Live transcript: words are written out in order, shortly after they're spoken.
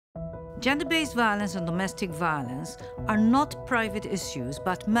Gender-based violence and domestic violence are not private issues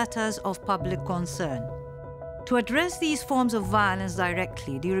but matters of public concern. To address these forms of violence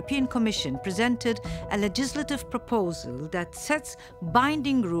directly, the European Commission presented a legislative proposal that sets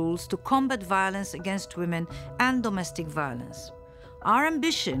binding rules to combat violence against women and domestic violence. Our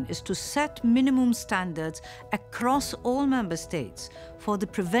ambition is to set minimum standards across all member states for the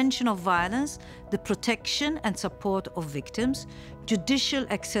prevention of violence, the protection and support of victims, judicial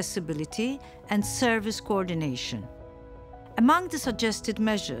accessibility, and service coordination. Among the suggested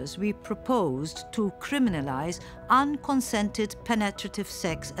measures, we proposed to criminalize unconsented penetrative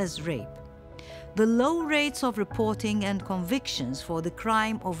sex as rape. The low rates of reporting and convictions for the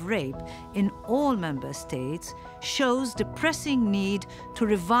crime of rape in all member states shows the pressing need to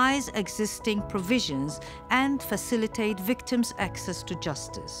revise existing provisions and facilitate victims' access to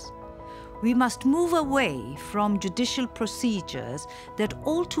justice. We must move away from judicial procedures that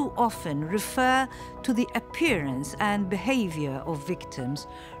all too often refer to the appearance and behavior of victims,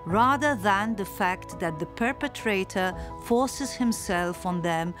 rather than the fact that the perpetrator forces himself on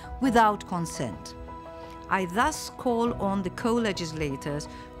them without consent. I thus call on the co-legislators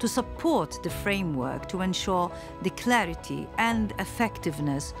to support the framework to ensure the clarity and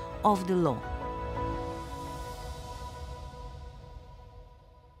effectiveness of the law.